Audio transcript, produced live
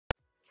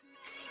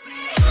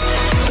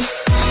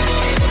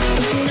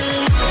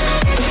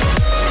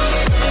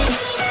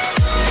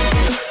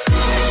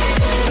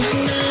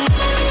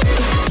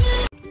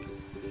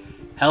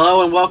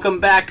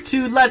welcome back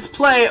to Let's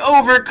Play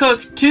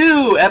Overcooked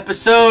 2,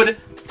 Episode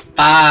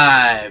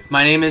 5.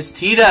 My name is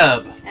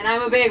T-Dub. And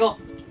I'm a bagel.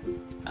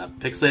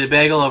 Pixelated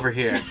Bagel over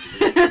here.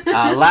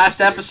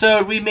 Last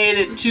episode, we made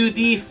it to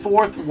the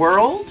 4th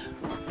world.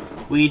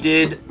 We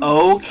did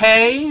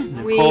okay.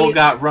 Nicole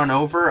got run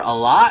over a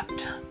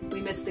lot.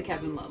 We missed the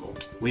Kevin level.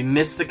 We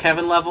missed the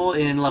Kevin level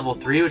in level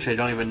 3, which I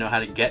don't even know how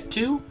to get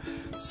to.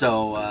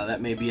 So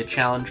that may be a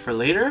challenge for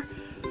later.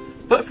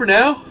 But for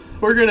now,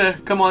 we're gonna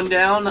come on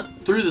down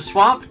through the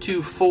swamp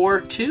to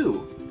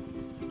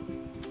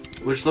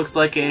 4-2, which looks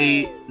like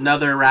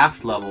another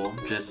raft level,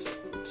 just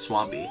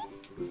swampy.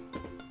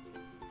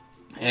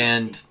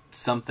 And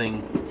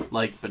something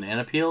like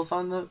banana peels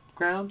on the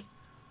ground.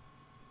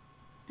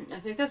 I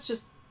think that's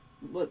just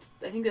I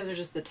think those are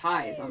just the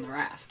ties on the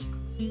raft.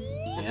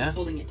 That's what's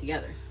holding it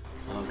together.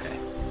 Okay.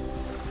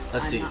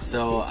 Let's see.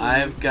 So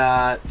I've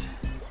got.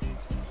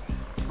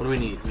 What do we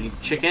need? We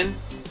need chicken.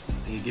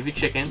 I need to give you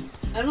chicken.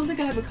 I don't think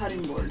I have a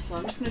cutting board, so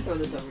I'm just gonna throw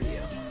this over to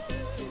you.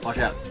 Watch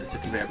out! It's a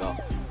conveyor belt.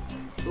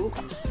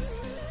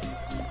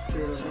 Oops.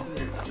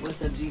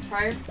 What's a deep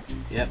fryer?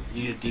 Yep.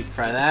 You need to deep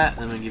fry that,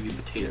 and I'm gonna give you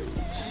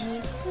potatoes.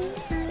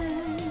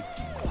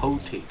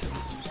 Potatoes.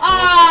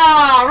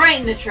 Ah!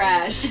 Right in the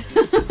trash.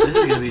 This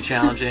is gonna be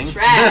challenging.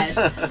 Trash.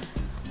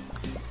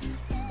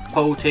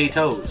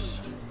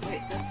 Potatoes.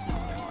 Wait, that's not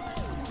what I want. I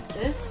want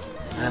this.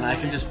 And I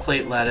can just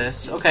plate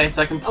lettuce. Okay,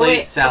 so I can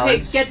plate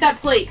salads. Okay, get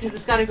that plate, because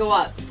it's got to go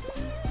up.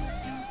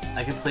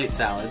 I can plate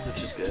salads,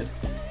 which is good.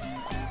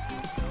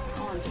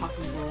 Oh, I'm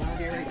talking so loud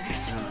here right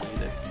next. I don't know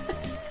either.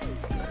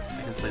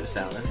 I can plate a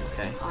salad.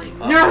 Okay. I'm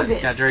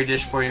nervous. Got a dirty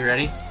dish for you.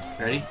 Ready?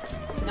 Ready?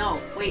 No,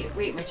 wait.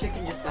 My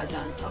chicken just got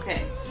done.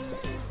 Okay.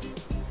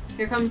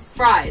 Here comes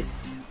fries.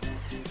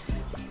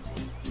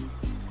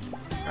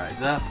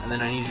 Fries up, and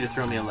then I need you to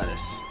throw me a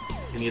lettuce.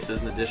 Can you get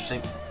those in the dish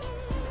sink?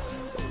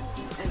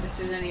 As if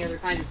there's any other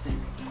kind of sink.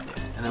 Yeah.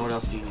 And then what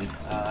else do you need?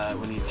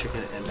 We need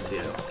chicken and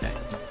potato. Okay.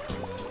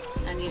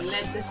 I need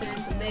lettuce and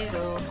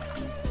tomato.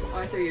 Oh,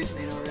 I threw you a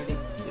tomato already.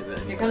 Yeah,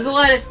 here comes the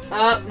lettuce.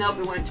 Oh, nope,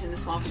 it went in the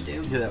swamp of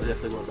doom. Yeah, that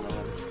definitely wasn't a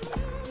lettuce.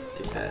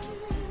 Take that.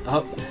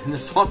 Oh, in the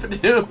swamp of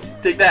doom.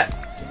 Take that.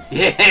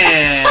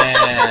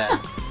 Yeah!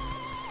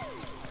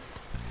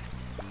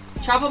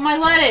 Chop up my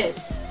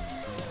lettuce.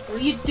 What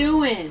are you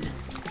doing?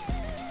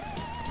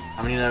 I'm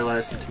gonna need another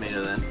lettuce and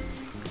tomato then.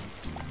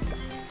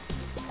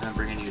 I'm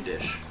bringing you a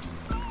dish.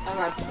 Oh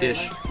god.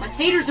 Dish. My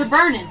taters are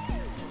burning.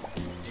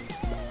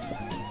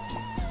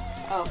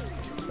 Oh.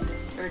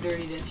 Or a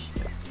dirty dish.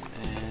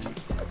 And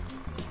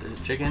the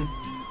chicken.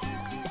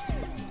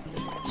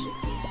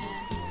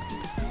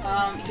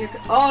 Here.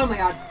 Oh my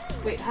god.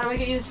 Wait, how do I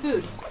get you this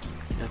food?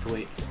 You have to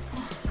wait.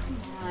 Oh, come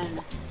on.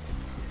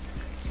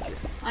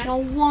 I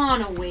don't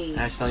wanna wait.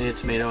 I still need a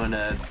tomato and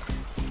a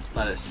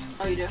lettuce.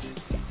 Oh, you do?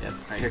 Yep.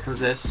 Alright, here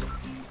comes this.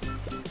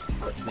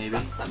 Oh, maybe.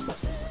 Stop.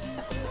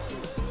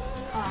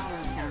 Oh, I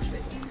don't have counter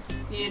space over here.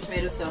 You need a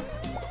tomato still.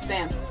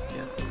 Bam.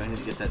 Yeah, I need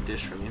to get that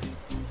dish from you.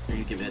 Or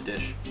you give me a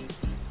dish. Okay,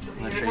 I'm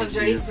gonna here trade comes. to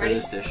Ready? you for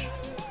this dish.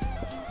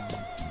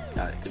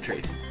 Got it. Good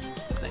trade.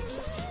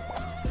 Thanks.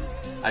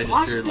 I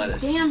just threw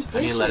lettuce. Damn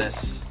I need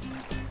lettuce.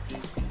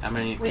 I'm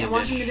gonna need a Wait, I'm clean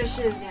washing the dish.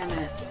 dishes, damn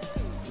it.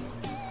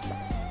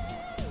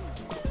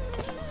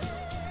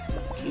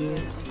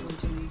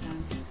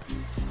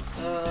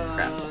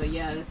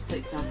 Yeah, this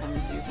plate's not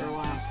coming to you for a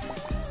while.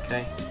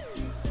 Okay.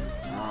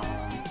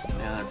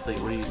 And a plate.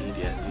 What do you need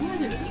yet? You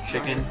need a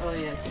chicken. Oh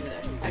yeah, it's over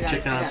there. And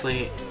chicken on a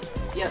plate.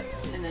 Yep,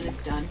 and then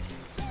it's done.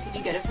 Can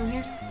you get it from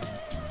here?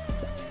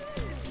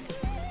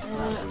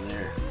 Not from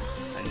there.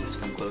 I need to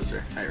come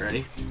closer. Alright,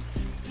 ready?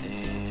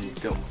 And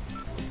go.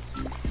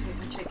 Wait,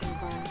 my chicken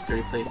burn.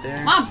 Dirty plate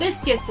there. My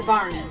biscuits are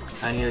burning.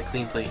 I need a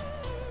clean plate.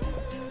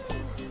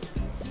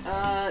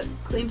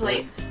 Clean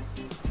plate.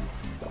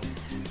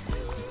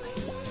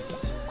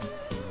 Nice.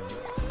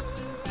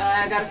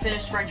 I got a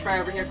finished French fry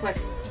over here, quick.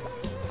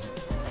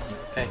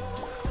 Okay.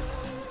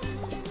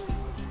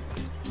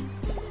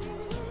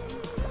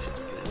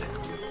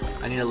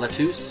 I need a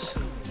lettuce.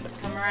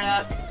 Come right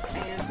up. I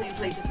need a clean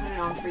plate to put it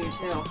on for you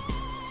too.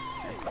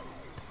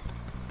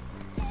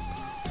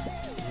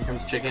 Here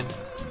comes chicken.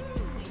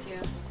 Thank you.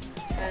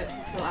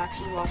 He'll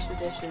actually wash the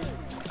dishes.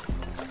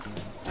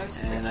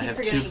 And I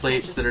have 2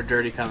 plates that are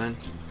dirty coming.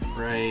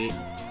 Right.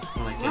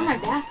 Where are my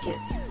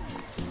baskets?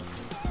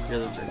 The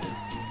other ones are good.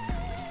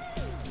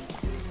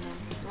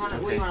 What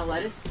do you want, a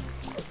lettuce?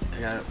 I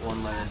got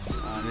 1 lettuce.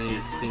 I'm gonna need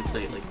a clean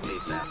plate like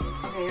ASAP.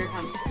 Okay, here it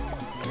comes.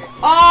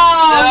 Oh,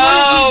 what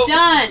have you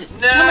done?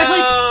 No! My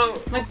plates!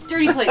 My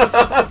dirty plates!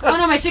 Oh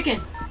no, my chicken!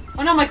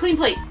 Oh no, my clean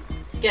plate!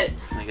 Get it.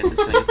 Can I get this?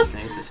 Can I get this? Can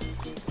I get this?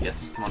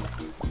 Yes, come on.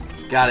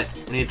 Got it.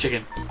 I need a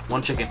chicken.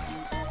 1 chicken.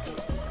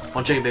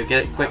 1 chicken, babe.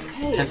 Get it, quick.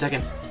 Okay. 10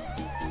 seconds.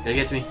 Gotta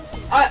get to me.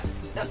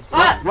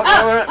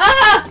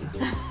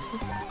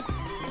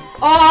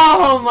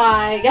 Oh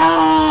my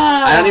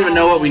god! I don't even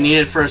know what we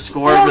needed for a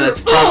score, but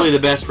that's probably the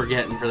best we're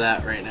getting for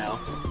that right now.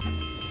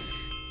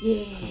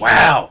 Yeah.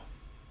 Wow.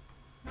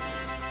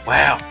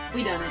 Wow.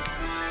 We done it.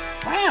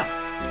 Wow.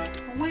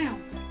 Wow.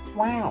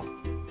 Wow.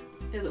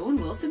 Is Owen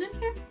Wilson in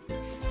here?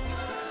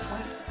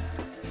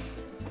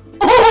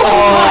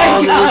 Oh, my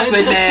Little God.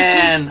 Squid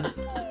Man!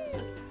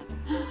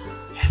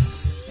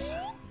 Yes!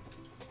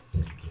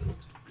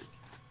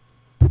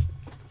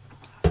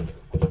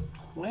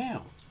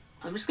 Wow.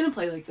 I'm just gonna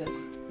play like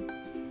this the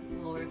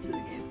whole rest of the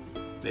game.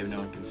 Maybe no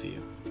one can see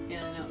you.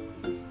 Yeah, I know.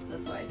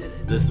 That's why I did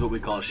it. This is what we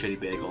call a shitty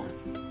bagel.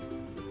 That's...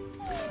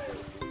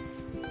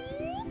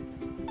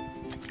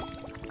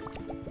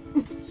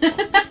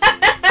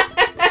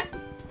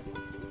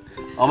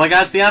 Oh my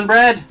god, it's the on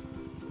bread!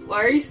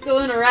 Why are you still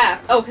in a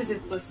raft? Oh, because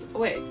it's this.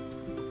 Wait.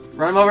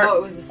 Run him over. Oh,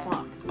 it was the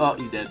swamp. Oh,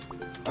 he's dead.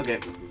 Okay,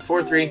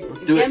 4-3. Let's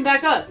He's do getting it.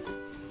 back up.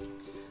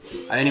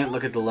 I didn't even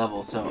look at the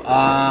level, so,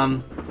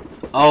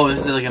 oh, this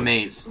is like a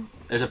maze.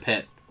 There's a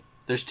pit.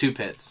 There's 2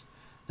 pits.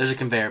 There's a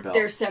conveyor belt.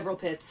 There's several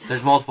pits.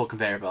 There's multiple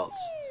conveyor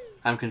belts.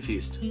 I'm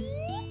confused.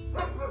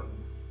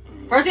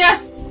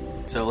 Perseus!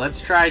 So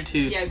let's try to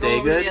Yeah, stay go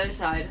over good. to the other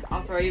side.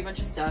 I'll throw you a bunch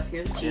of stuff.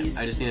 Here's a cheese.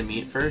 Yeah, I just need a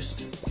meat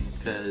first,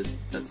 because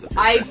that's the first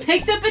I recipe.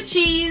 picked up a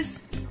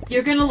cheese.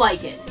 You're gonna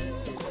like it.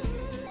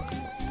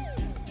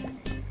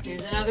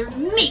 Here's another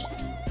meat.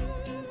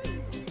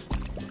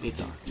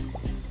 Meat's on.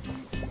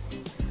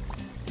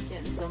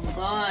 Getting some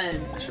I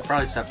should buns.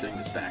 probably stop doing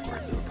this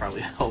backwards. It would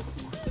probably help.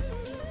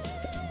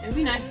 It would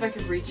be nice if I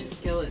could reach the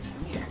skillet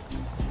from here.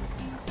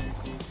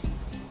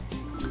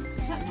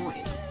 What's that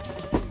noise?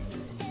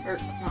 Or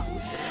not.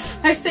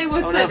 I say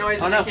what's Oh, that no. noise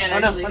Oh, when no. I can't Oh,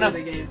 no. actually Oh, hear no.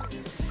 the game.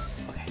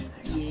 Okay.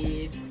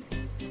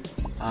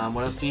 Yeah.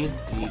 What else do you need?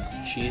 You need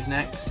cheese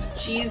next.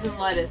 Cheese and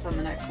lettuce on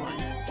the next one.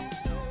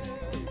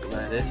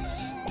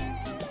 Lettuce.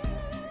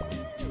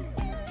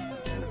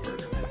 And a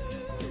burger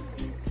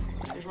patty.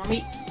 There's more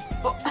meat.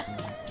 Oh. Okay.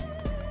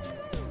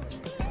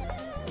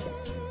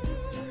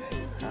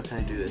 How can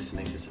I do this to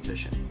make this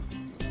efficient?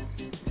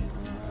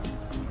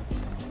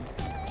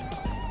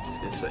 It's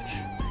gonna switch.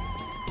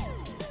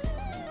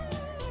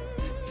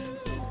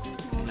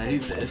 Can I do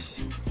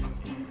this?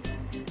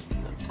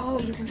 Oh,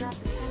 you can drop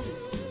the patty.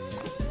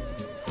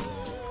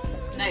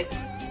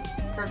 Nice.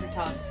 Perfect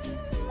toss.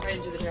 Right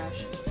into the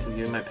trash. Can you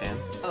give me my pan?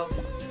 Oh.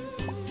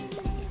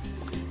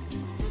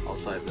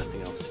 Also, I have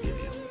nothing else to give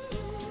you.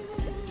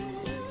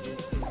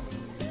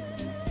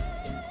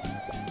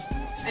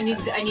 I need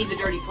the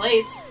dirty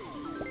plates.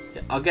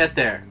 Yeah, I'll get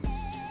there.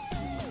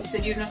 You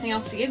said you had nothing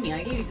else to give me.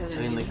 I gave you something.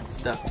 I mean, to like, give me.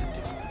 stuff to do.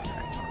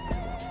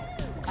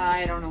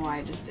 I don't know why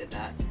I just did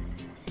that.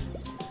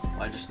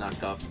 Well, I just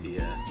knocked off the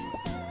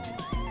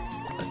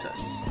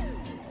lettuce.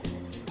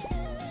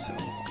 So,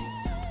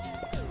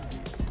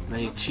 I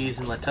need cheese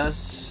and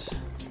lettuce.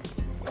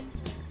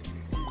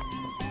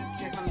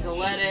 Here comes a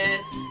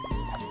lettuce.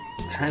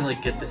 I'm trying to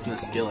like get this in the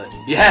skillet.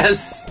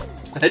 Yes,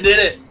 I did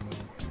it.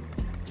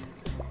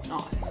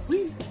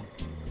 Nice.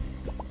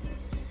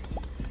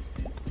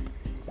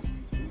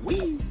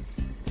 Whee.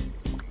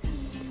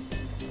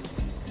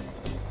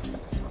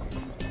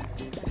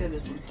 Okay,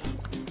 this one's done.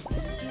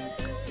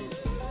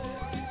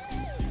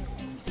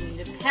 I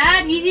need a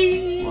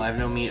patty. Well, I have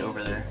no meat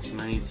over there, so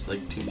I need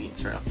like 2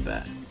 meats right off the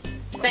bat.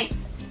 Bang.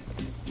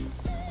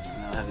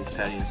 And I'll have these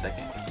patty in a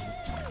second.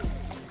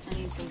 I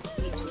need some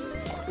clean.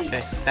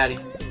 Okay, patty.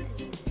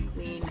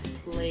 Clean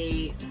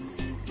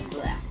plates.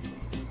 Blah.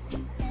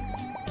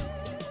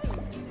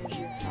 There's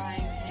your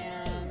frying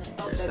pan.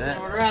 Oh, There's that's that.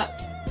 an order up.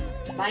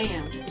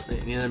 Bam.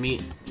 Wait, need another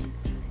meat.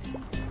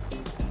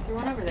 Throw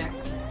one over there.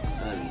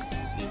 Another meat.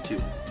 Need 2.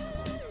 2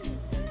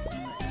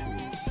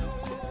 meats.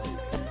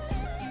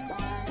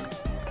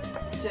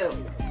 1,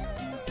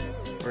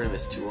 2. We're gonna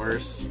miss 2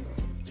 orders.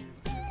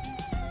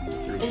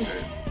 3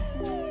 served.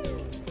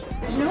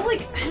 There's no,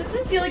 like, it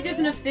doesn't feel like there's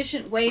an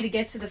efficient way to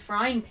get to the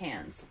frying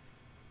pans.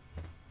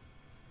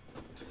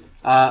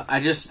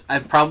 I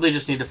probably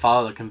just need to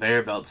follow the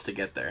conveyor belts to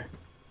get there.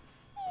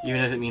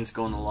 Even if it means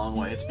going the long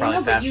way, it's probably I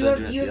know, but faster you than have,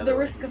 doing it you the have other the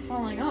way. risk of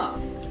falling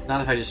off.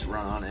 Not if I just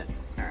run on it.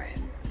 Alright.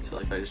 So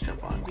like if I just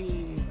jump on.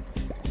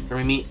 Throw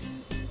me meat.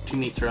 2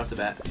 meats right off the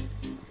bat.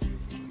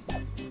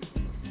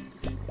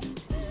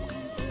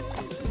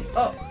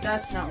 Oh,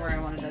 that's not where I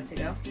wanted that to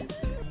go.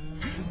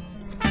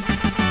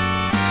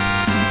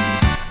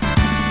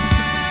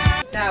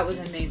 That was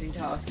an amazing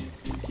toss.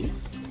 Thank you.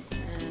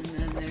 And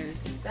then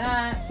there's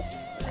that,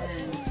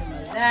 and some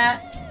of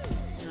that.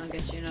 And I'll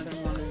get you another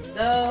one of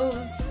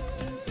those.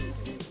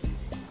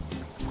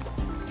 I'm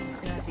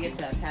gonna have to get to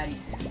that patty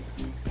soon.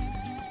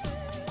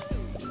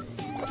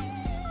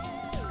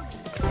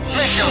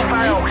 Mission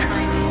failed.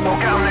 We'll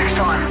go next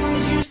time.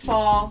 Did you just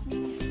fall?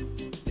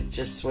 It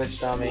just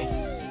switched on me.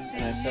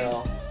 And I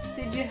fell.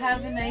 Did you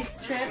have a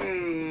nice trip?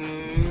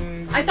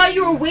 I thought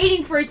you were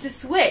waiting for it to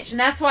switch, and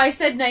that's why I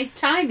said nice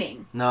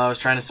timing. No, I was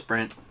trying to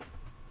sprint. I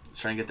was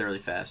trying to get there really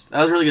fast.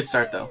 That was a really good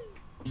start though.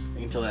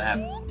 Until that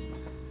happened.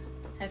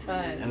 High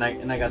five. And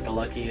I got the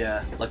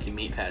lucky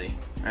meat patty.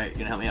 Alright, you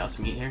gonna help me out with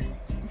some meat here?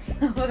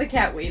 Well, the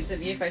cat waves at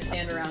me if I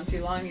stand around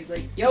too long. He's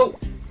like, yo,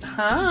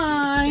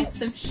 Hi! get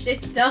some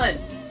shit done.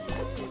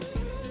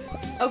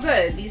 Oh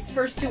good, these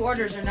first 2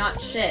 orders are not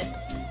shit.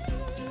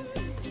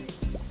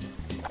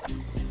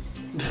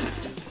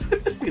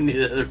 You need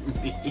another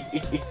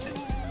meat.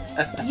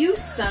 You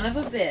son of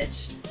a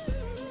bitch.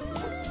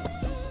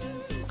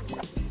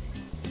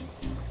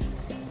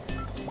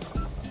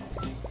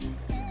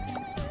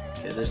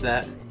 Okay, there's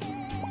that.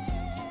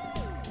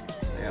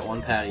 I got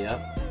one patty up.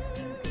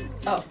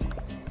 Oh.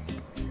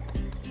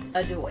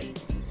 Adoy.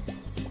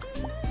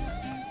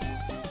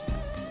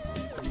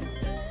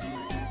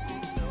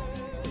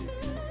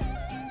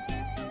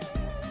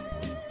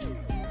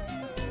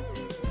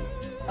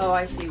 Oh,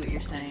 I see what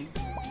you're saying.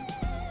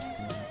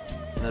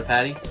 Another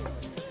patty.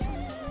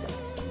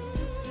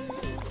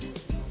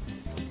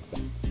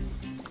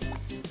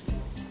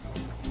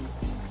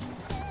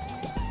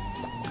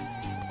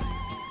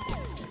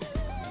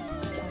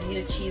 I need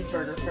a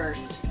cheeseburger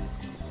first.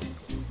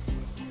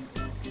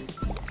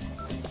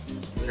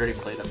 There's already a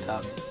plate up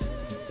top.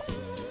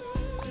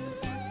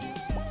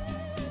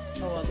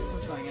 Oh well, this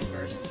one's going in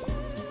first.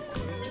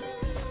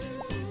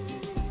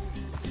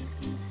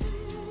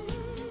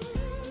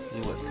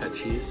 Need what? Cut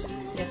cheese?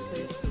 Yes,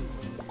 please.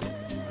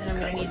 And I'm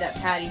gonna need that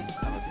patty. I'm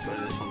gonna have to go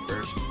to this one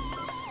first.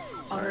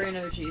 I'll Sorry. hurry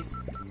another cheese.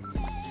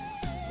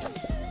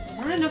 There's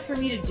not enough for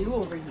me to do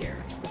over here.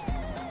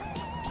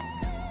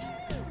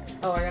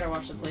 Oh, I gotta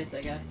wash the plates,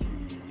 I guess.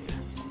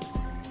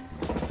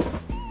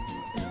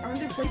 Aren't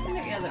there plates in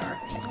there? Yeah, there are.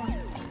 Come on.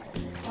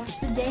 Wash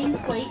the dang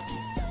plates.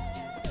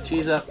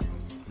 Cheese up.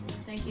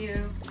 Thank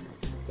you.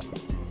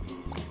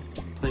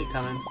 Plate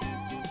coming.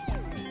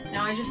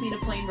 Now I just need a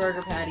plain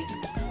burger patty.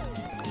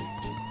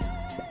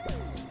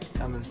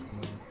 Coming.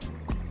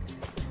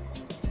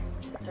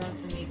 Throwing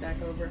some meat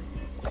back over.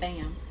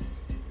 Bam.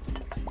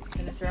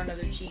 Gonna throw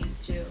another cheese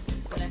too.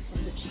 So the next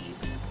one's a cheese.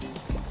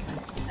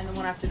 And the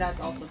one after that's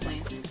also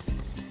plain.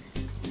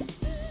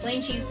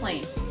 Plain cheese,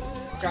 plain.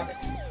 Drop it.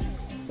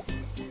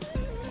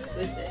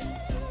 Twist it.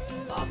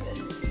 Pop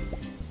it.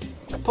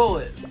 Pull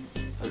it.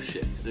 Oh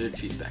shit. There's a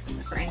cheese back in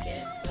my side. Crank it.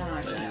 Oh, no,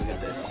 I didn't even get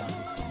this.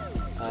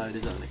 It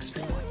is on an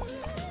extreme one.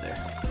 There.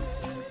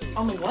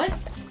 On the what?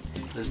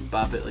 There's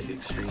bop it like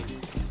extreme.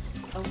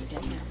 Oh,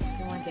 damn.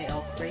 You want to get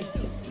all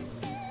crazy.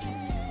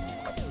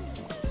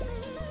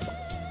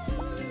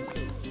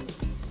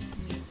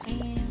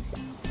 Bam.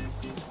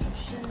 Oh,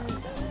 shit.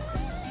 That one's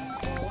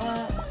gonna blow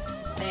up.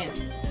 Bam.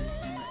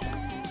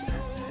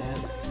 And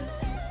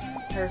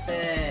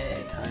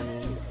Perfect.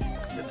 timing.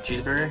 You got the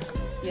cheeseburger?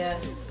 Yeah.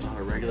 Oh,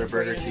 a regular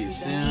burger too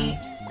soon.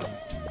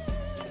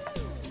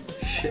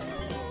 Shit.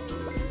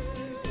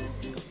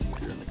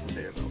 Threw it on the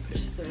conveyor belt pit.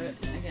 Just threw it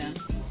again.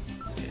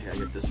 Okay, here, I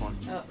get this one.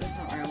 Oh, that's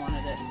not where I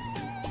wanted it.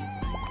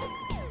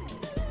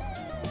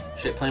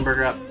 Shit, plain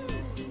burger up.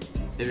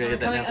 Maybe I I'm get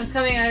that coming, now. it's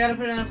coming. I gotta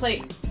put it on a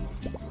plate.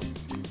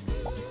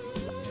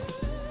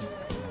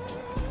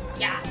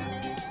 Yeah.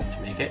 Did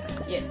you make it?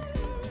 Yeah.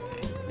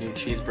 Okay. We need a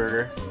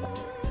cheeseburger.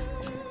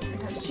 Here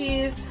comes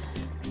cheese.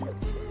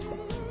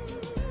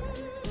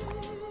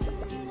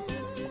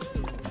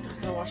 I'm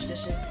gonna wash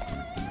dishes.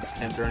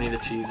 I'm throwing you the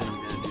cheese and I'm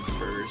gonna do some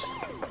burgers.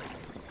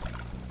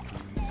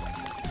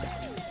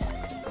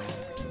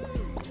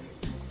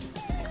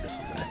 Make this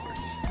one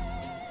backwards.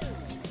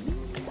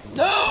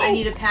 No! I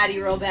need a patty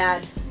real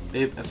bad.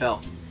 Babe, I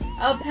fell.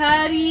 A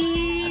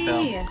patty! I fell.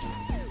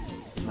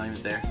 I'm not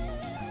even there.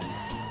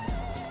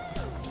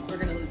 We're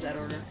gonna lose that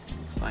order.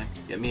 It's fine.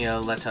 Get me a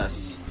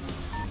lettuce.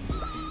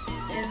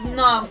 It's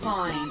not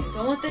fine.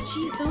 Don't let the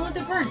cheese, don't let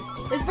it burn.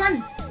 It's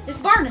burn. It's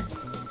burn.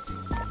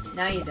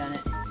 Now you've done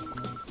it.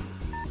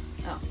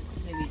 Oh,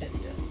 maybe you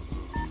didn't do it.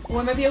 Oh,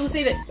 I might be able to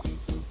save it.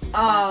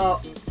 Oh.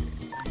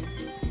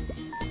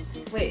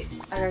 Wait,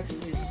 I got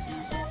confused just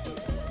now.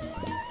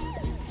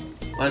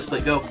 Lettuce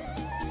plate, go.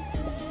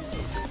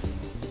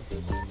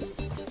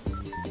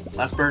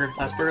 Last burger,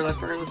 last burger, last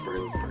burger, last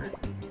burger, last burger.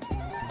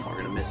 Oh, we're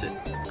gonna miss it.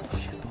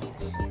 Shit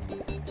balls.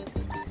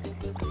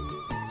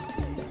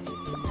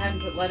 I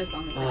hadn't put lettuce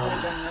on this. I could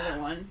have done another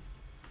one.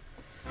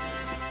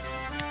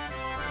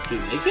 Did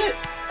we make it?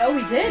 Oh,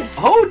 we did.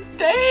 Oh,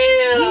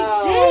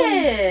 damn! We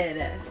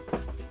did.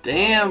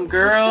 Damn, You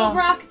girl. still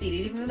rocked it,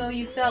 even though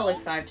you fell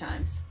like 5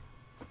 times.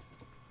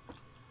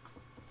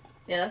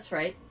 Yeah, that's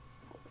right.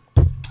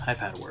 I've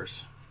had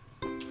worse.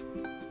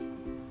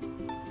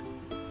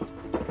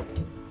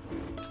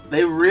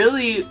 They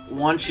really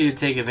want you to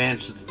take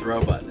advantage of the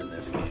throw button in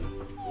this game.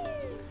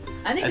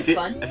 I think it's feel,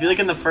 fun. I feel like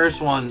in the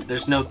first one,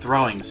 there's no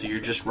throwing, so you're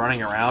just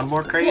running around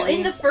more crazy. Well,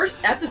 in the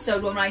first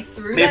episode, when I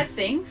threw Babe. that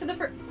thing for the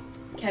first...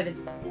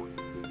 Kevin.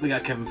 We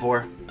got Kevin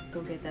 4,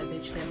 Go get that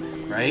bitch,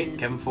 Kevin. right?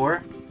 Kevin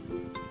 4?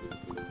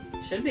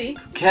 Should be.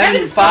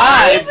 Kevin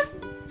 5?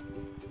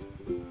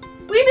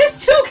 We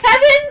missed 2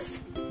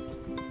 Kevins!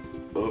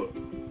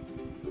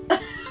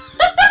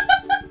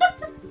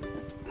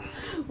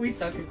 We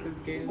suck at this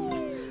game.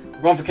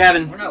 We're going for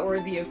Kevin. We're not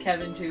worthy of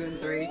Kevin 2 and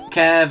 3.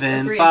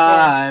 Kevin 3 and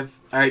 5.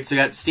 Alright, so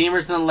we got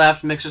steamers on the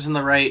left, mixers on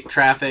the right,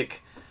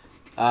 traffic,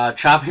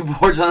 chopping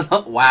boards on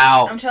the...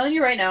 Wow. I'm telling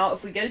you right now,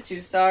 if we get a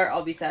 2-star,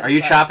 I'll be satisfied. Are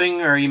you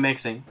chopping or are you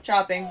mixing?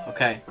 Chopping.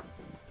 Okay.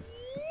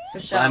 For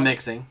So sure. I'm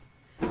mixing.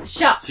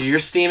 Shut. So you're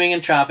steaming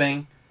and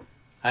chopping.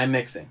 I'm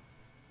mixing.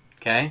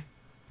 Okay?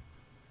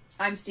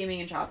 I'm steaming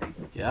and chopping.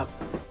 Yep.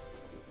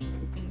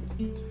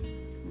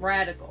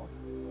 Radical.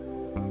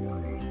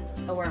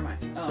 Oh, where am I?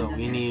 Oh, So I'm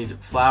we here.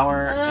 need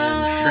flour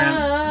and shrimp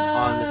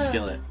on the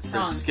skillet. So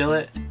Prawns.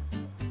 skillet.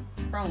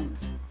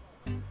 Prawns.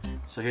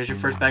 So here's your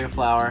first bag of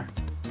flour.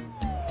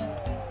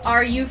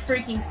 Are you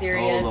freaking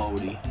serious? Oh,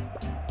 Lordy.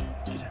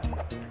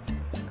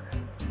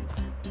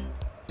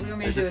 What do you want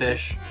me There's to do the with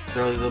fish.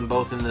 Throw them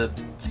both in the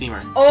steamer.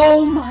 it?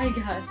 Oh my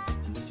god.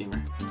 In the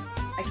steamer.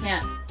 I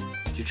can't.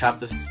 Did you chop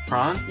this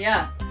prawn?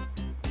 Yeah.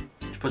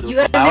 Did you put the You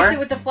gotta flour? mix it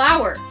with the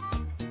flour.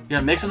 You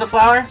gotta mix with the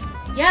flour?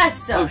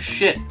 Yes. Oh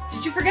shit.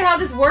 Did you forget how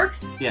this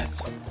works?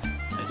 Yes,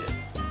 I did.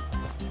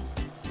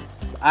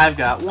 I've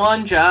got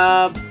one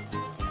job.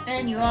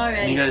 And you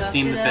already. And you gotta fucked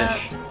steam it the up.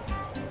 fish.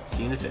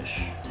 Steam the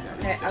fish.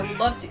 Okay, I would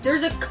love to.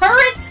 There's a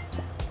current.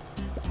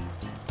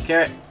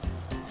 Carrot.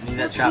 I need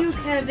that Fuck chop. you,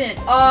 Kevin.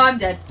 Oh, I'm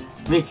dead.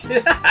 Me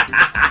too.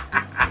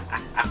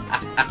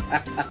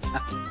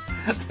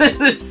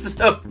 This is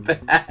so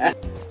bad.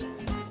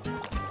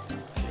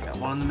 Okay, got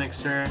one in the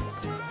mixer.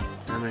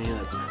 I'm gonna need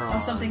a prawn. Oh,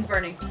 something's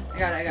burning. I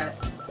got it. I got it.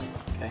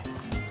 Okay.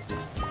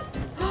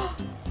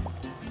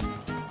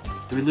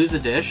 Did we lose the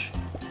dish?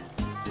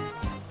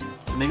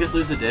 Did it make us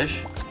lose the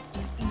dish?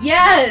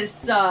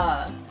 Yes.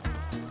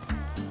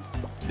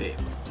 Babe.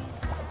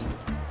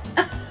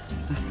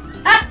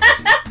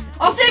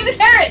 I'll save the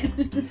carrot.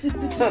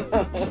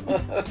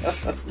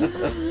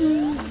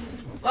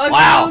 Fuck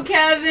Wow. you,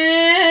 Kevin.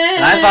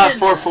 And I thought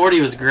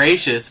 440 was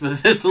gracious,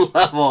 but this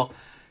level,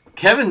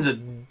 Kevin's a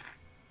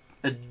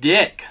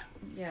dick.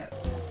 Yeah.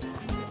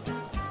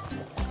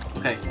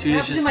 Okay, What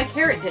happened to my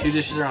carrot dish? 2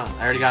 dishes are on.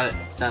 I already got it.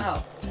 It's done.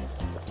 Oh.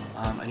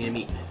 I need a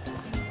meat.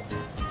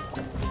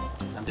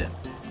 I'm dead.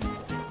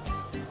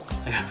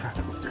 I got run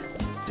over.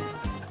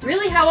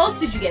 Really? How else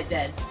did you get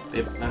dead?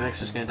 Babe, my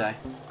mixer's gonna die.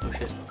 Oh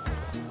shit.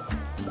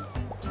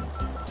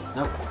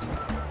 Nope.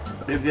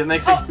 Babe, get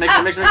mixer. Oh,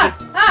 Mixer.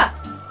 Ah!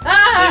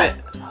 Save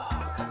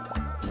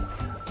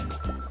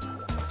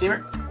it.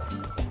 Steamer.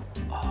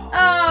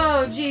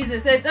 Oh,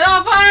 Jesus. It's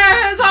on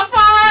fire! It's on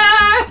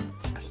fire!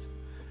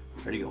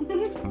 Where'd he go?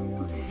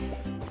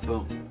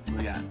 Boom. What do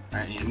we got?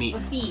 Alright, I need a meat. A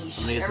fish.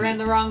 I'm gonna get I the ran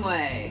meat. the wrong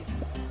way.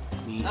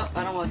 Meat. Nope,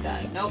 I don't want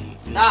that. Nope,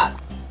 Meat.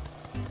 stop.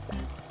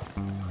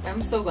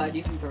 I'm so glad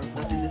you can throw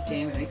stuff in this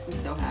game. It makes me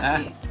so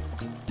happy.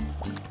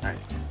 Alright.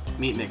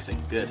 Meat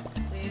mixing. Good.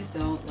 Please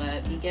don't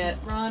let me get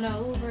run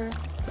over.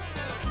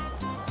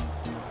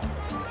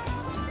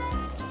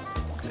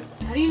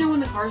 How do you know when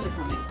the cars are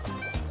coming?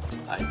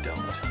 I don't.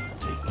 I'm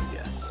taking a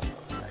guess.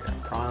 I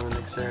got prawn in the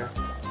mixer.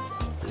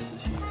 This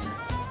is here.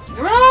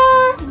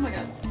 Oh my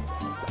god.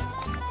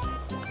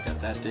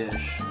 Got that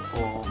dish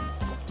full.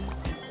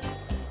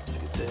 Let's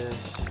get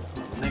this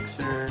on the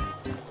mixer.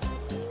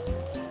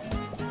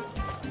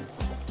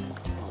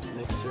 On the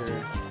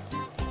mixer.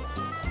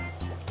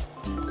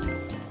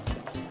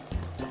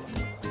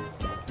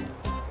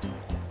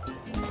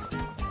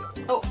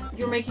 Oh,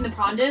 you're making the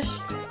prawn dish?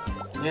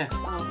 Yeah.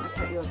 Oh, I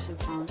cut you up some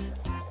prawns.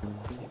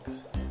 Thanks.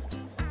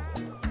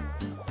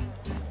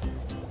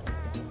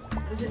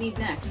 What does it need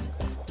next?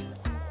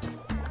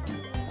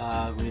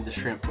 We need the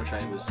shrimp, which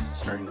I was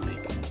starting to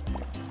make.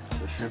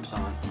 So shrimp's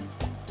on.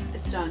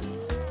 It's done.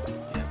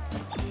 Yep.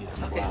 I need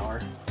Okay. flour.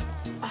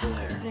 I'm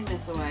There. putting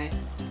this away.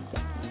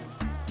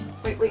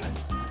 Wait. Wait,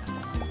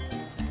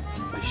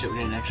 shit, we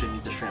didn't actually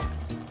need the shrimp.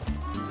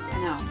 I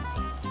know.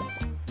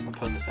 I'll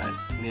put on the side.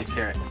 We need a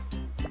carrot.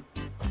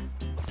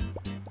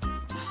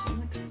 I'm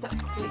like stuck.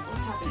 Wait,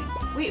 what's happening?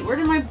 Wait, where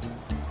did my...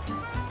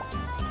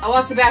 I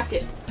lost the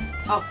basket.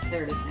 Oh,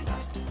 there it is, thank God.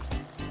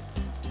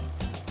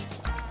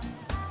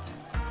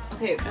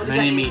 Okay, what And does I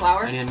that need need? meat.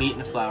 Flour? I need a meat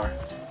and a flour.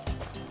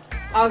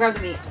 I'll grab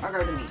the meat.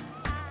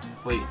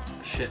 Wait,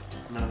 shit.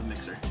 I'm out of a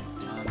mixer.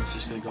 It's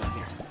just gonna go in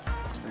here.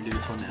 We're gonna do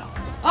this one now.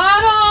 Oh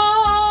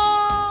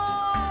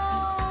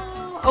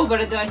no! Oh, but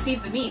did I see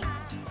the meat?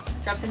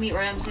 Drop the meat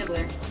right on the table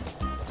there.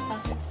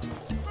 Okay.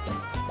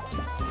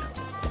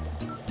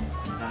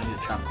 Now I need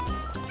to chop the meat.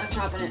 I'm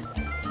chopping it.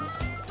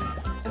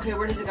 Okay,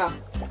 where does it go?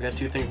 We got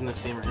 2 things in the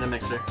steamer, in a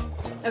mixer.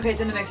 Okay,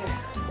 it's in the mixer.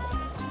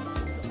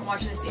 I'm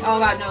watching the steam. Oh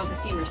god, no, the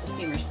steamers.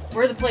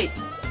 Where are the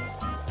plates?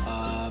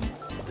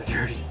 They're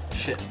dirty.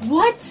 Shit.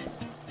 What?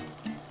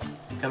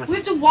 Coming. We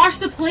have to wash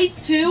the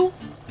plates too?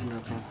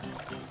 No.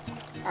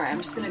 Alright, I'm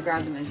just gonna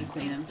grab them as you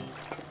clean them.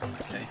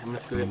 Okay, I'm gonna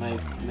have to go get my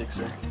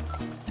mixer.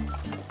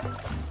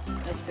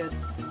 That's good.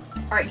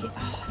 Alright,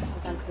 oh, it's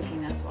not done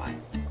cooking, that's why.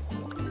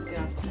 I took it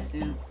off too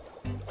soon.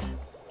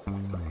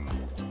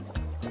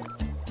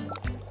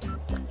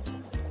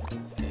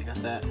 Okay,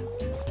 got that.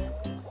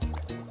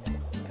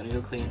 Gotta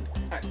go clean.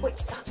 Alright, wait,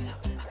 stop.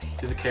 Okay.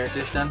 Do the carrot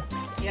dish done?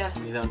 Yeah.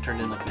 Need that one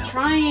turned in like now.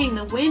 Trying,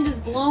 the wind is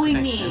blowing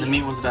Okay, me. and the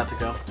meat one's about to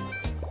go.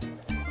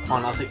 Come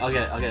on, I'll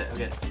get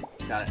it.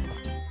 Got it.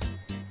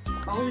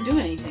 Why wasn't doing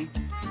anything?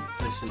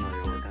 I just didn't know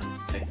you were done.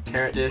 Okay,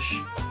 carrot dish.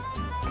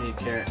 I need a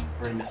carrot.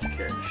 We're gonna miss the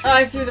carrot. Shit. Oh,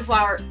 I threw the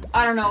flour.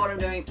 I don't know what I'm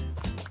doing.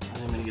 I think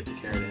I'm gonna get the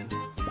carrot in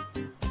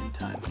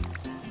time.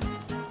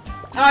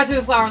 Oh, I threw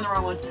the flour on the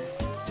wrong one.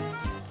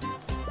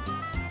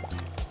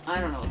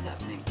 I don't know what's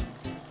happening.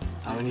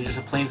 We need just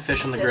a plain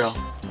fish on the Fish. grill.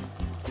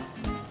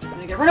 I'm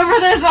gonna get run over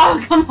this! Oh,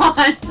 come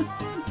on!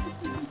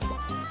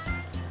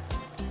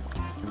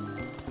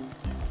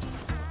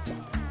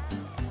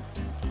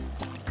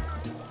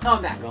 Oh,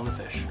 I'm back. Grill the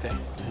fish. Okay.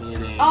 I need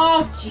a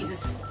Oh,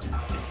 Jesus.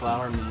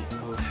 flour meat.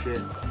 Oh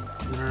shit.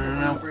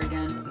 No. Over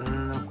again.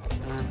 No.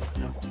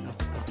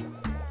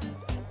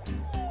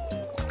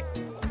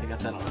 I got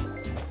that on.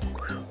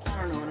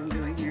 I don't know what I'm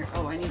doing here.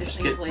 Oh, I need a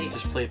clean plate.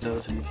 Just plate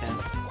those if you can.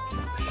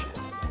 Oh shit.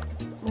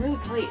 Where are the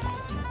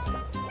plates?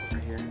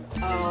 Right here.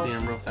 Oh, clean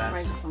them real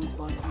fast. microphone's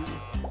blocking.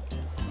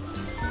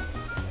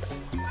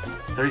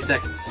 30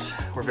 seconds.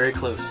 We're very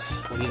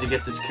close. We need to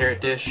get this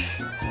carrot dish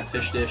and a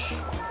fish dish.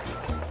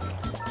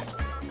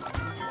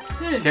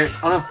 Carrots.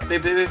 Oh no,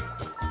 babe.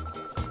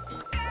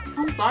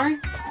 I'm sorry.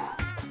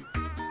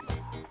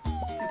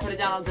 I put it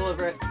down, I'll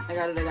deliver it. I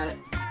got it.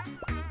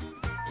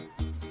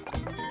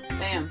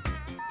 Bam.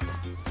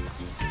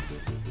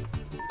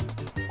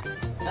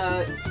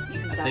 You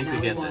can stop I think now.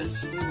 we get won.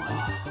 this. We won.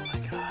 Oh my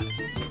god.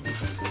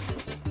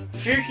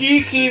 Fuck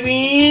you,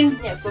 Kevin!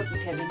 Yeah, fuck you,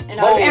 Kevin. And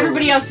Holy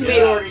everybody else who made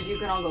God. orders, you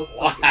can all go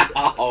fuck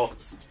yourself. Wow.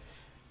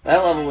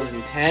 That level was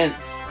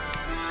intense.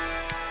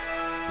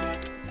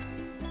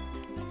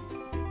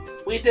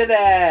 We did it!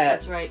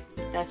 That's right,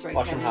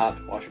 Watch Kevin. them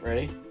hop. Watch it.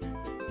 Ready?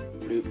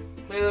 Bloop.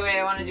 Wait,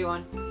 I want to do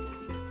one.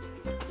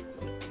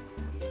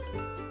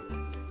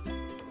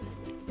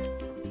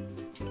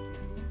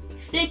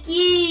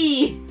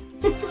 Vicky!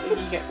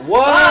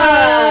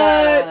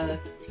 What?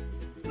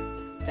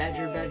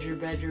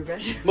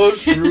 Badger.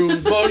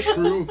 Mushrooms.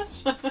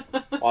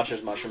 Watch,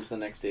 there's mushrooms the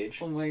next stage.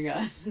 Oh my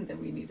god, then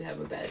we need to have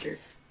a badger.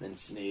 Then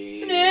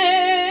snakes.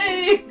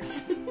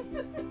 Snakes!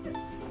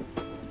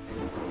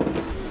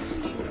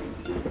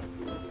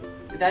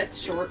 That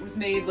short was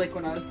made like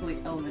when I was in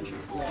like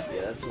elementary school.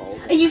 Yeah, that's an old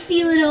one. Are you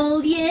feeling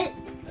old yet?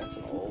 That's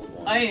an old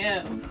one. I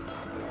am. An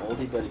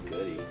oldie but a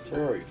goodie. So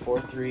where are we?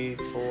 4, 3,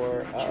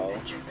 4.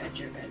 Uh-oh.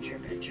 Badger.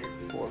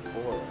 4,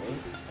 4, right?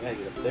 I gotta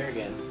get up there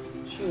again.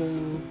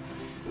 Shoom.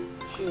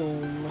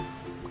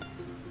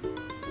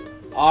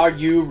 Are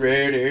you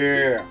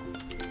ready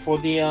for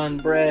the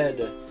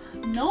unbread?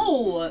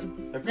 No!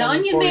 They're The coming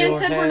Onion for Man your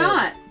said we're head.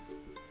 not.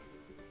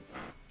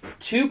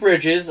 2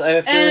 bridges. I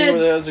have a feeling And-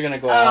 where those are gonna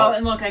go Oh, out.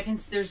 and look,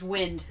 there's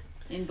wind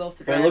in both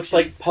But directions. it looks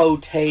like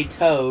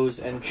potatoes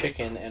and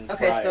chicken and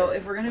Okay, fryer. so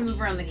if we're gonna move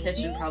around the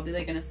kitchen, probably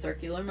like in a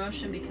circular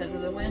motion because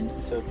of the wind.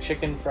 So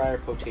chicken, fryer,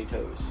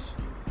 potatoes.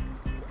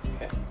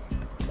 Okay.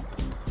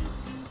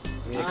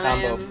 We need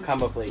a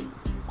combo plate.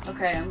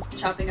 Okay, I'm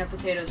chopping up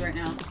potatoes right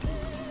now.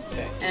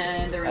 Okay.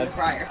 And they're in the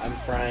fryer. I'm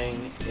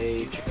frying a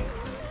chicken.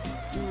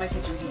 My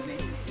kitchen's moving.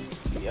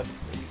 Yep,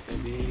 this is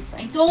gonna be I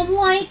fun. don't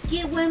like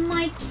it when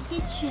my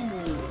kitchen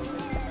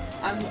moves.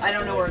 I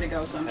don't know where to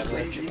go, so I'm just Have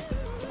a waiting for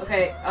these.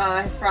 Okay,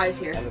 I have fries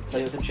here. I have a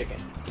plate with the chicken.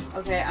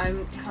 Okay,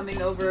 I'm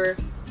coming over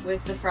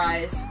with the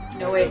fries.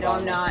 No, Okay, wait, no,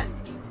 I'm bottom. not.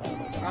 Oh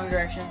my god. Wrong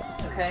direction.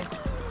 Okay,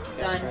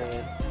 Yeah, done. try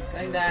it.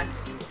 Going back.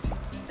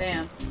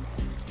 Bam.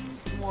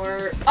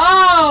 More.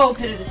 Oh!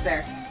 Pit of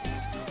despair.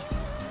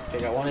 Okay,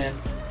 got one in.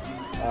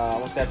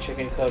 Almost got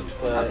chicken cooked,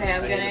 but Okay,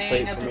 I'm I need a getting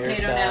plate a from your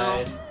potato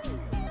now. side.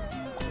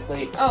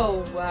 Plate,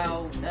 Oh,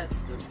 wow.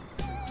 That's the.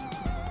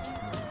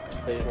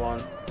 plated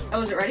one.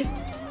 Oh, is it ready?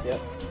 Yep.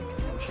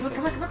 Come on,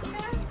 come on, come on, come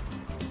on.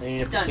 I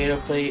need a Done. potato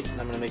plate,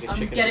 and I'm gonna make a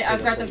chicken potato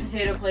I've got plate. the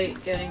potato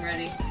plate getting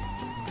ready.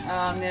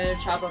 I'm gonna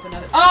chop up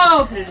another.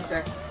 Oh! Pit of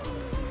despair.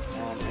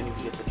 I need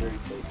to get the dirty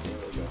plates. Where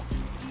they go?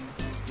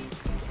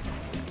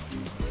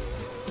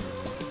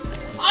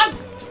 Ah!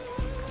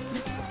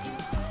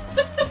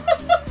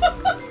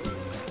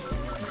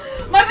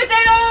 My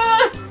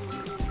potatoes!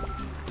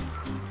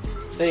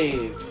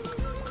 Save.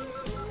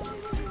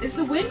 Is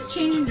the wind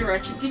changing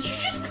direction? Did you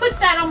just put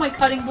that on my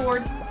cutting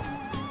board?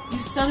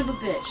 You son of a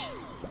bitch.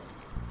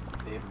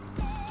 Babe.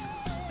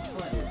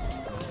 What?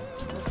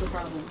 What's the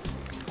problem?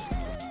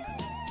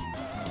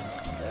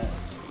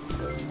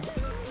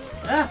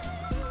 Ah!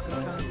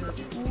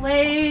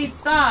 Wait,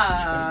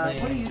 stop!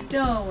 What are you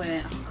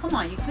doing? Oh, come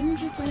on, you couldn't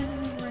just let it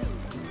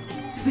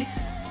right.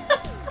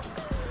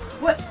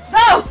 What?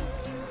 No!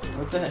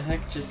 What the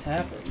heck just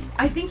happened?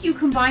 I think you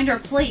combined our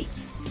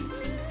plates.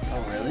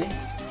 Oh, really?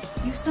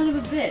 You son of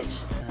a bitch.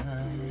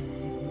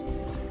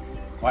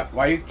 Why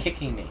are you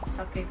kicking me?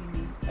 Stop kicking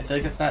me. I feel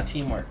like that's not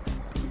teamwork.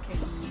 You're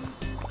kicking me.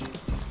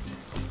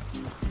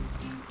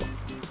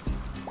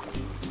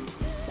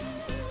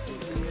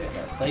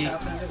 Plate.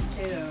 Chop another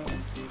potato.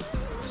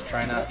 Let's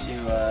try not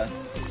to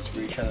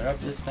screw each other up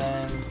this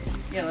time.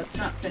 Yeah, let's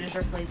not finish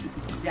our plates at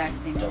the exact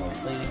same Double moment.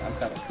 plating. I'm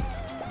coming.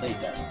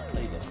 Plate down.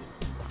 Plate it.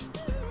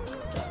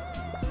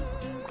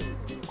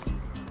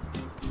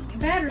 You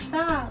better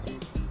stop.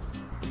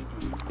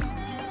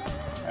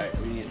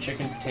 Alright, we need a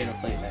chicken potato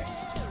plate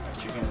next. Our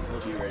chicken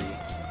will be ready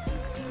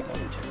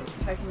momentarily.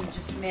 If I can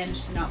just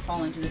manage to not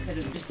fall into the pit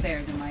of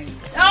despair, then my...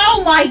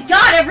 Oh my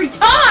god, every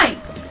time!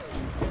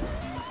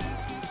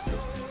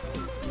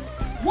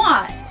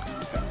 What?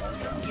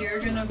 You're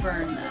gonna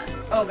burn that.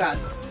 Oh god.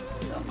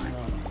 So am I.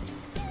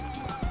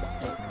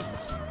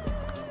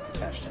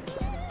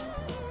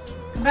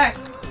 Come back!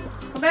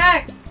 Come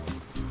back!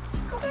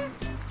 Come back!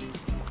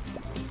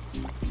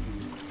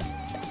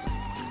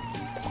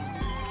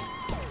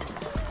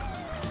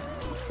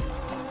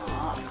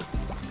 Stop.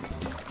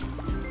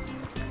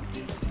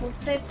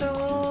 Potato.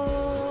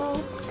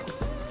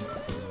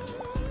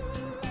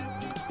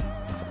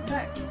 Come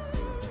back.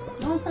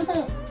 No.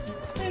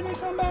 Baby,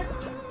 come back.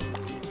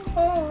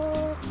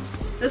 Oh.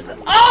 This.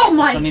 Oh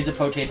my! Someone needs a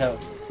potato.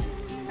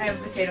 I have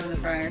a potato in the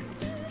fryer.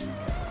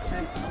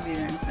 I'll be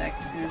there in a sec.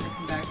 As soon as I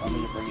come back, I'll be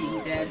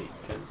being dead.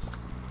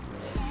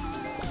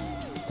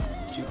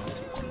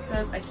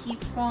 Because I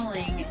keep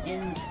falling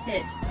in the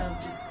pit of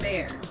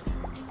despair.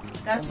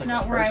 That's like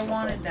not a where I personal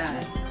wanted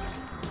that.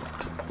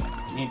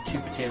 You need 2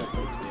 potato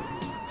plates, baby.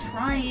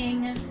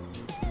 Trying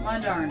my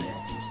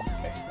darndest.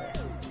 Okay, there.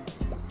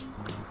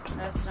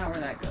 That's not where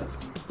that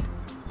goes.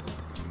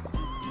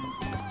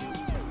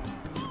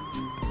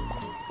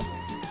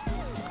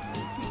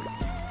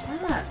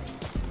 Stop.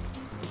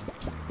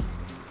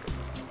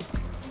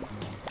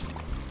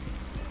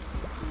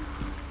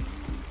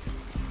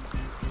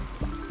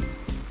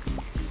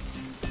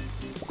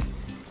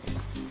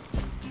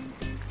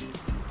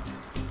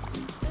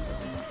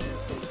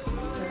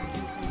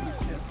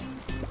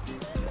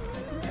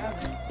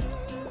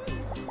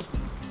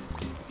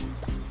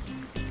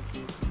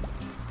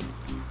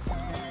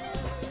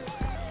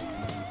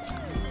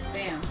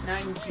 Bam. Now I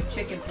need 2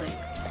 chicken plates.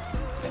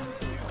 Okay,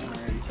 I'm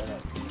already set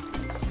up.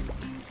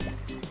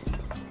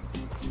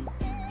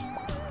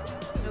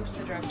 Oops,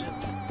 I dropped it.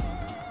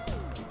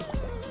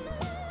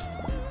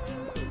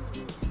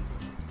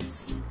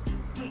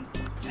 Wait,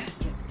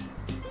 basket.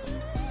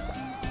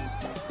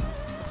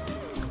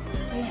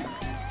 Bam.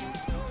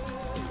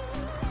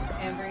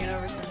 Okay, I'm bringing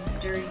over some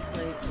dirty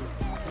plates.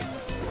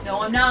 No,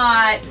 I'm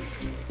not.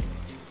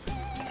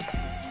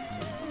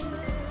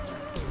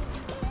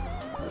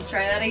 Let's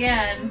try that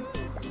again.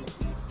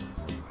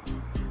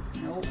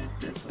 Nope,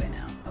 this way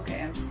now.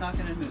 Okay, I'm just not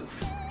gonna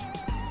move.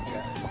 I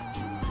got it.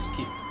 Just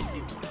keep.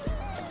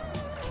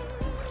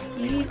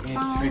 Keep need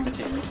on, 3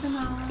 potatoes. keeping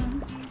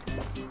on.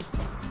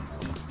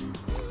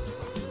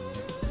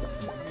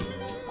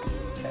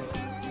 Okay.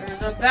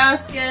 There's a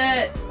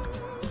basket!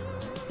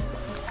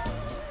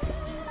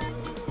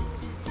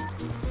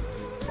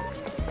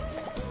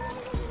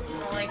 I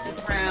don't like this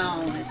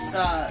round. It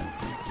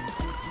sucks.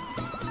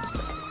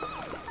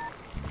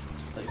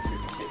 Like 3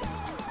 potatoes.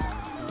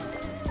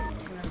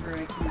 Whenever I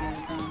can get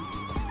it done.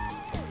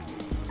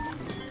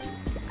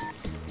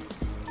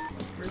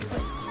 Where's the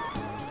plate?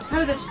 How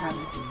did that just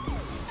happen?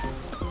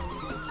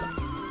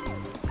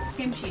 This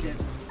game cheated.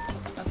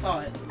 I saw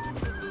it.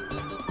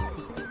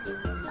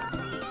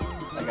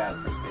 I got it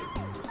first, baby.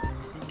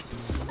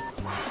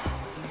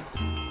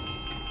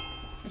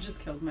 I just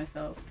killed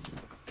myself.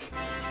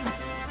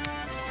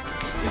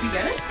 Did you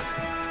get it?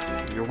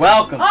 You're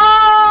welcome!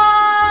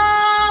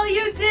 Oh!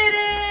 You did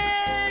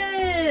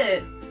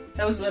it!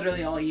 That was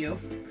literally all you.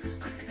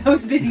 I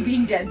was busy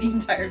being dead the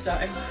entire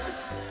time.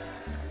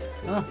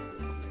 Oh,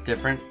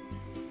 different.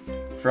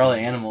 For all the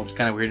animals, it's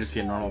kind of weird to see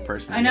a normal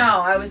person. I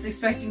know, I was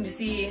expecting to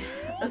see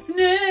a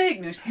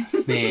snake. No, just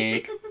kidding.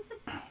 Snake.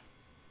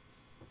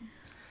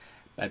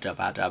 Bada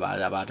bada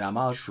bada bada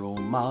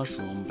mushroom,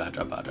 mushroom,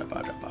 bada bada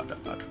bada bada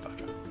bada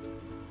bada.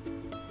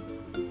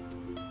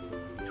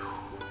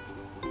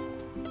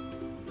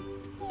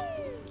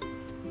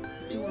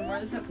 Do one more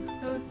this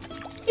episode.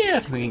 Yeah, I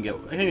think we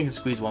can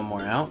squeeze one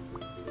more out.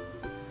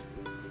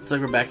 It's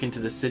like we're back into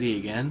the city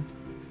again.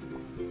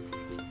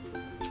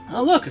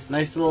 Oh look, it's a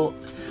nice little.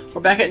 We're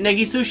back at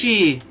Negi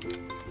Sushi.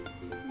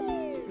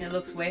 It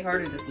looks way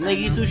harder this time.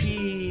 Negi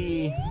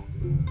Sushi.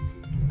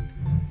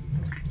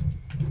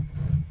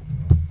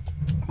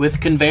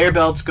 With conveyor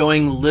belts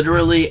going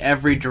literally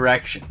every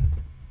direction.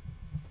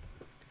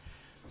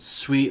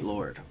 Sweet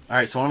lord.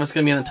 Alright, so one of us is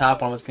going to be on the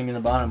top, one of us is going to be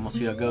on the bottom. We'll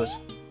see how it goes.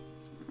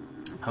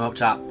 I'm up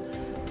top.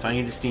 So I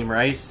need to steam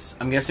rice.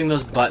 I'm guessing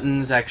those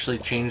buttons actually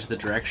change the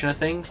direction of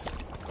things.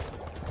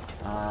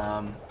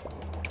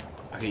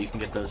 Okay, you can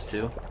get those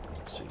too.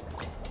 Sweet.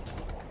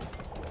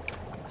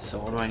 So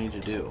what do I need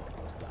to do?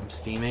 I'm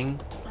steaming.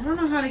 I don't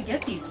know how to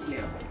get these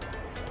two.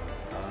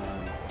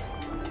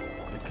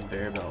 The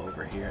conveyor belt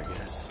over here, I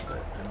guess, but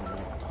I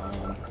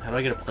don't know. How do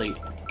I get a plate?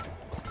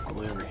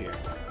 Probably over here.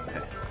 Okay,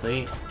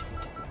 plate.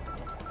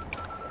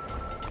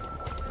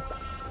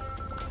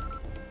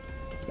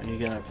 I need to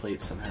get another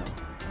plate somehow.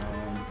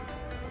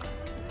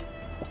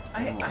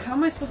 How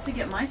am I supposed to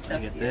get my stuff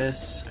I get to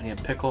this. I need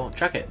a pickle.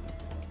 Chuck it.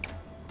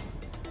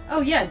 Oh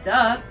yeah,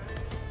 duh.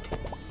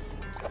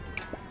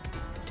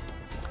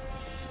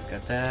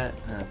 Got that.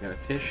 And I've got a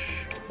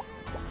fish.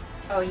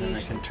 Oh, you And need I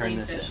just can a turn plain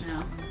this fish in.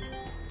 now.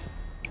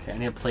 Okay, I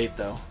need a plate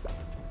though.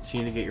 So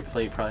you need to get your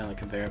plate probably on the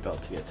conveyor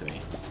belt to get to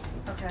me.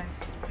 Okay.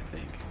 I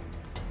think.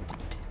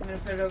 I'm gonna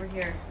put it over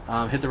here.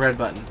 Hit the red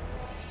button.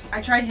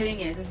 I tried hitting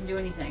it. It doesn't do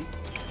anything.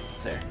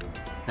 There.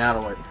 Now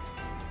it'll work.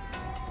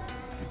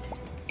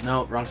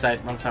 No, wrong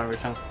side. Wrong side. Wrong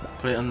side.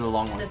 Put it on the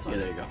long one. This one.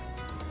 Yeah, there you go.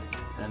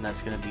 And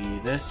that's gonna be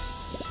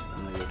this.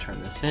 I'm gonna go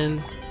turn this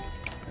in.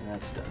 And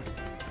that's done.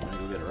 I'm gonna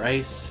go get a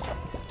rice.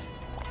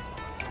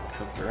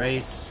 Cook the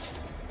rice.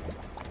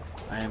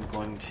 I am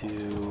going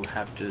to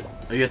have to...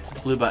 Oh, you hit the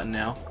blue button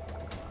now.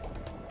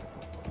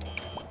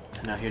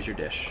 And now here's your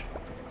dish.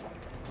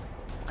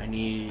 I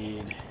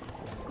need...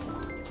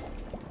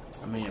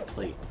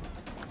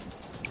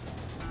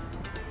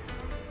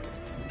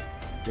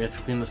 We have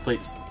to clean those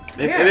plates.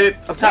 Where?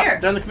 Up top. Where?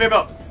 They're on the conveyor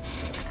belt.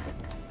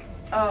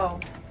 Oh.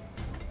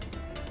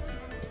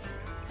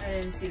 I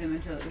didn't see them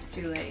until it was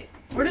too late.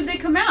 Where did they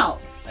come out?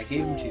 I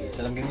gave them to you. I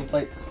said I'm giving you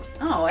plates.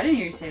 Oh, I didn't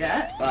hear you say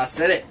that. Well, I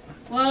said it.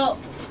 Well,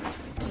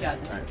 you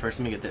got this. Alright, first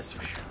let me get this.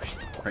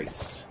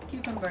 Rice.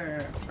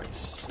 Cucumber.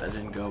 Rice. That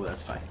didn't go, but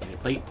that's fine. Give me a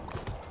plate.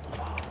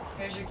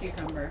 Here's your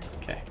cucumber.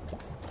 Okay.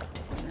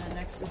 And then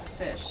next is a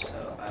fish,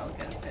 so I'll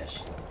get a fish.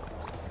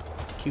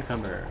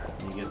 Cucumber.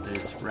 Let me get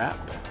this wrap.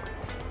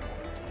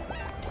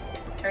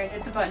 Alright,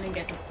 hit the button and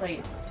get this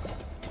plate.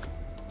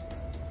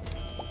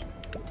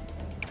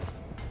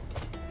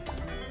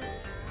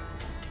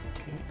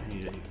 Okay, I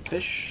need a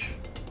fish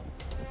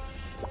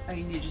Oh,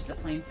 you need just a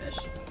plain fish.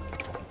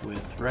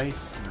 with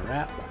rice and a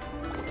wrap.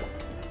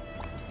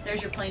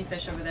 There's your plain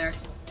fish over there.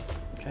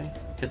 Okay,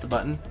 hit the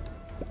button.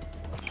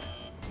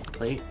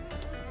 Plate.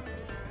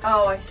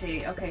 Oh, I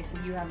see. Okay, so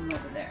you have them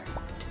over there.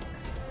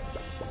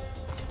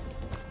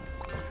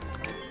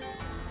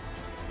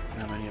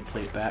 Now I need a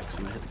plate back, so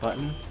I'm gonna hit the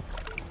button.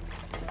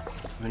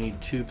 I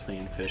need 2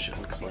 plain fish, it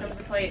looks like. Comes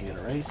a plate. Get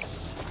a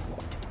rice.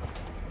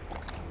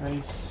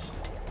 Rice.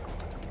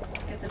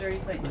 Get the dirty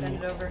plate and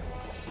send it over.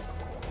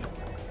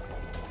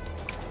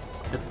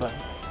 Hit the button.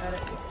 Got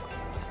it.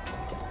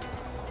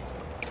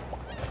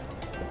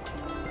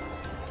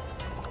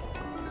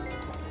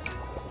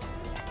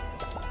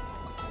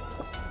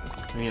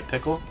 We need a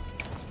pickle.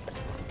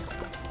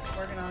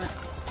 Working on it.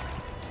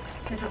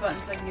 Hit the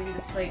button so I can give you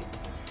this plate.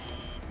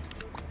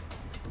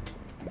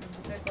 Here comes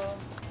the pickle.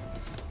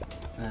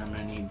 And I'm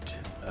gonna need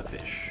a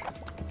fish.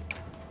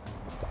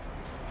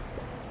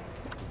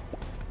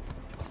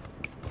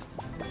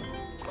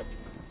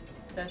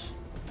 Fish.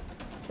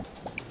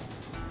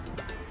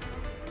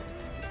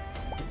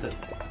 Hit that.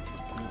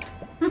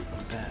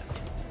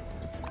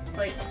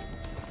 Plate.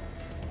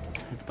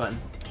 Hit the button.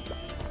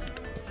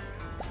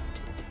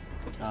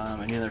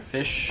 I need another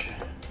fish.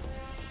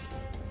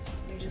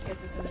 You just get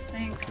this in the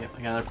sink. Yep,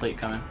 I got another plate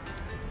coming.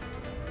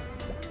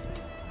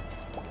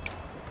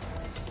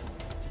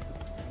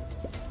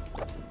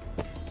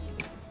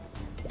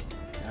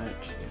 Got it,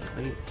 just need a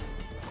plate.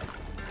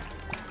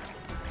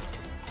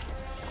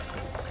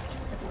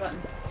 Hit the button.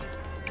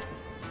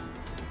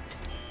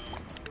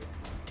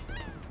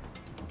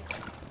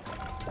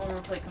 One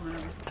more plate coming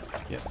over.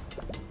 Yep.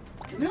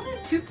 Do we only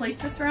have 2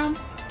 plates this round?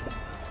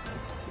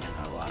 Yeah,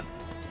 not a lot.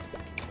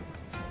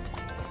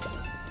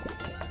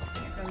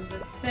 Here comes a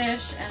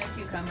fish and a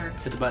cucumber.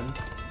 Hit the button.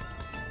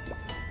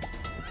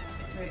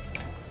 Wait,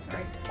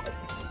 sorry.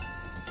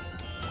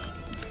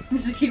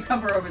 There's a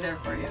cucumber over there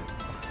for you.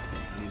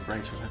 I need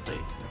rice. Where's my plate?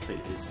 My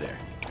plate is there.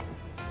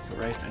 So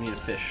rice, I need a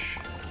fish.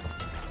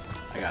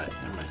 I got it,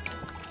 never mind.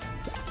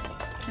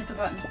 Hit the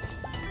button.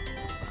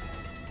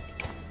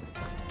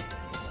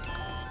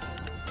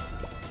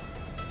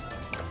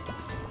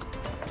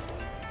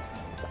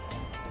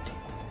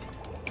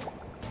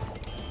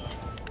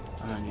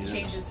 I need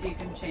Change it so you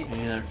can change. I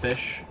need another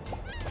fish.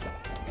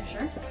 You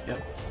sure?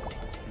 Yep.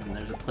 And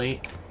there's a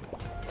plate.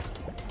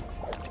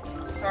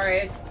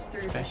 Sorry, I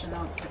threw your fish in the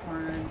opposite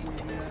corner. I didn't mean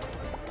to do that.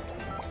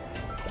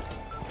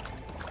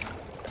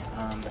 I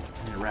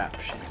need a wrap.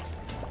 Shit.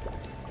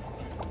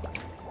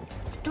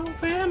 Don't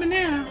fail me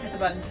now. Hit the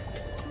button.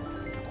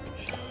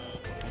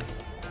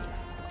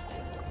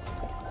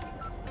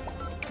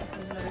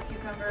 There's another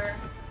cucumber.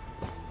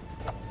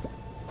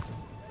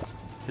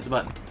 Hit the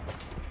button.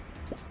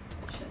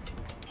 Shit.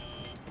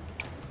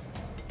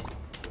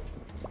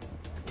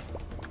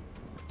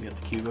 We got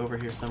the cube over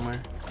here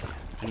somewhere.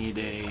 I need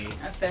a...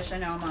 A fish, I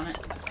know I'm on it.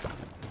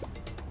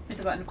 Hit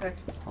the button quick.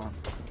 Hold on.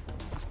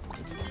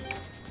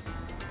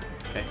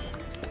 Okay.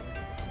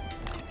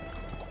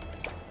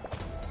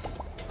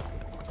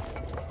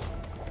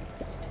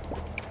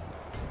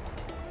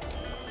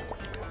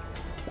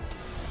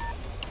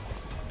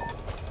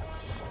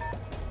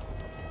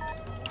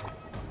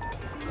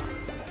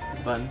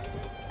 Button.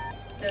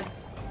 Did.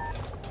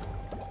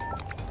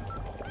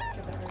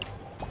 Get that race.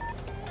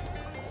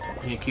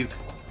 I need a cube.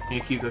 I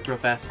need a cube. Look real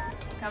fast.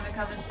 Coming,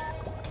 coming.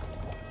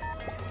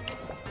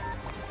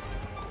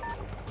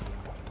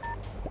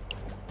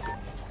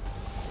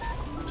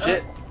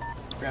 Shit.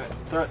 Grab it.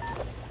 Throw it.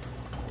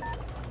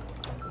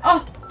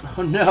 Oh!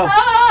 Oh no.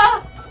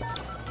 Ah!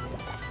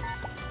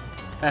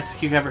 Fast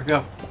cucumber.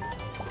 Go.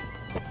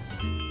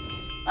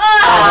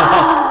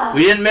 Ah!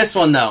 We didn't miss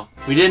one though.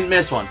 We didn't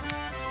miss one.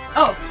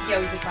 Oh, yeah,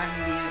 we could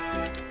finally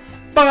beat it.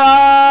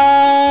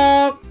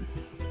 Ba-da!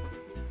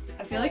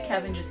 I feel like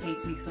Kevin just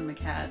hates me because I'm a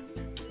cat.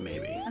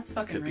 Maybe. That's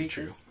fucking Could be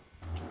true. racist.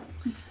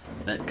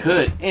 That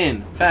could,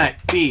 in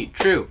fact, be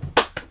true.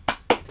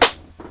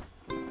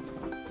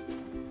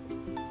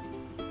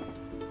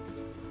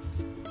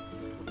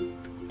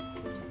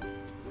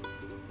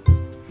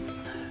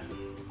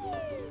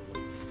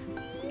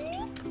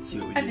 Let's see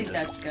what we I do think to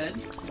that's good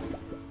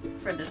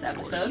for this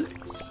episode.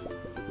 4-6.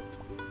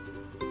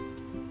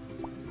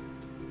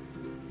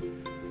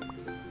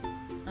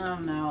 Oh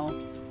no.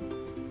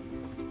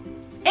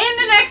 In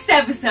the next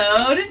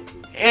episode,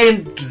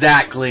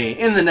 Exactly.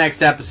 In the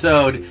next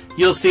episode,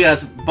 you'll see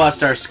us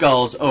bust our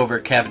skulls over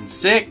Kevin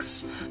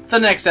 6. The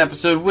next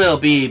episode will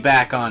be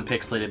back on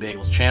Pixelated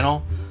Bagel's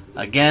channel.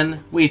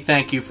 Again, we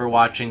thank you for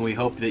watching. We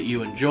hope that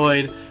you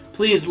enjoyed.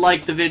 Please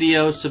like the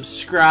video,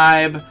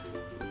 subscribe,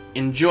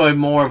 enjoy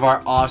more of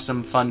our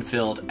awesome,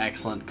 fun-filled,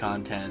 excellent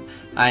content.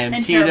 I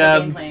am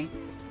T-Dub.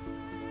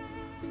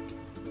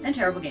 And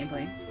terrible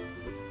gameplay.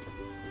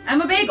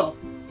 I'm a bagel.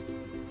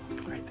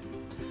 Right.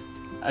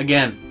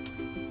 Again,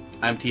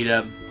 I'm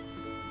T-Dub.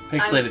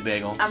 Pixelated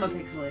Bagel. I'm a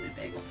pixelated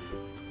bagel.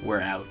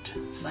 We're out.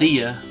 See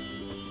ya.